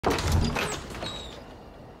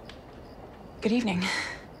Good evening.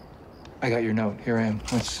 I got your note. Here I am.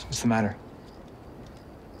 What's the matter?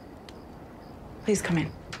 Please come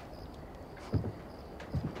in.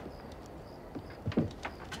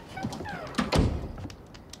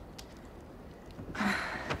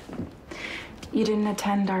 You didn't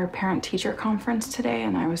attend our parent-teacher conference today,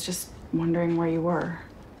 and I was just wondering where you were.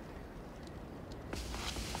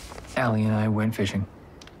 Allie and I went fishing.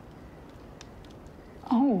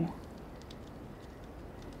 Oh.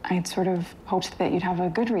 I'd sort of hoped that you'd have a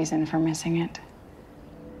good reason for missing it.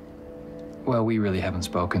 Well, we really haven't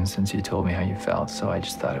spoken since you told me how you felt, so I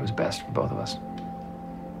just thought it was best for both of us.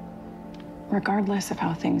 Regardless of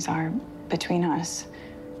how things are between us,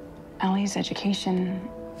 Allie's education...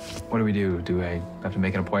 What do we do? Do I have to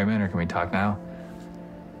make an appointment, or can we talk now?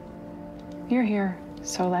 You're here,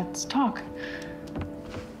 so let's talk.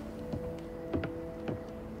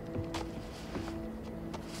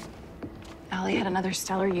 Allie had another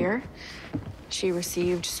stellar year. She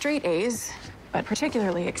received straight A's, but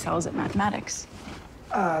particularly excels at mathematics.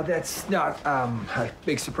 That's not a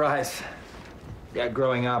big surprise. Yeah,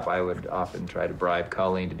 growing up, I would often try to bribe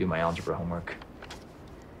Colleen to do my algebra homework.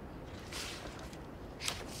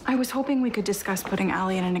 I was hoping we could discuss putting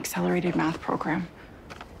Allie in an accelerated math program.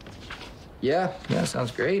 Yeah,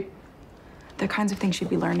 sounds great. The kinds of things she'd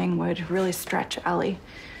be learning would really stretch Allie.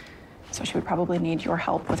 So she would probably need your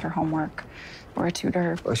help with her homework or a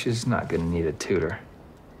tutor. Well, she's not gonna need a tutor.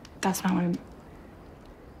 That's not what I'm...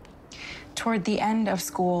 Toward the end of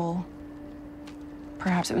school,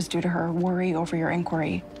 perhaps it was due to her worry over your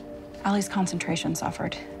inquiry, Allie's concentration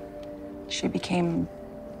suffered. She became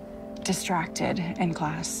distracted in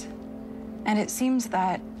class. And it seems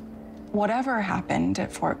that whatever happened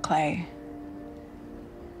at Fort Clay,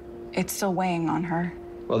 it's still weighing on her.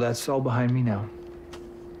 Well, that's all behind me now.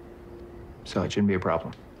 So it shouldn't be a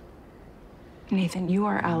problem. Nathan, you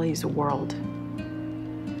are Allie's world.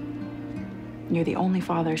 You're the only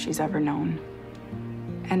father she's ever known.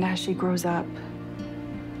 And as she grows up,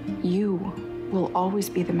 you will always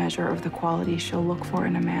be the measure of the quality she'll look for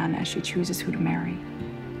in a man as she chooses who to marry.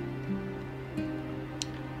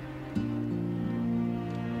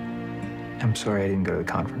 I'm sorry I didn't go to the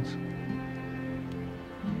conference.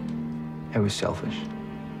 It was selfish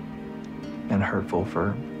and hurtful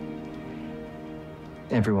for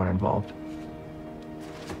everyone involved.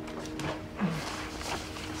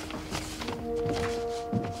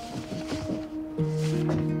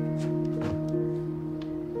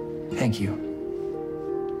 Thank you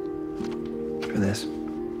for this.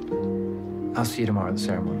 I'll see you tomorrow at the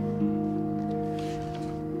ceremony.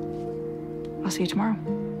 I'll see you tomorrow.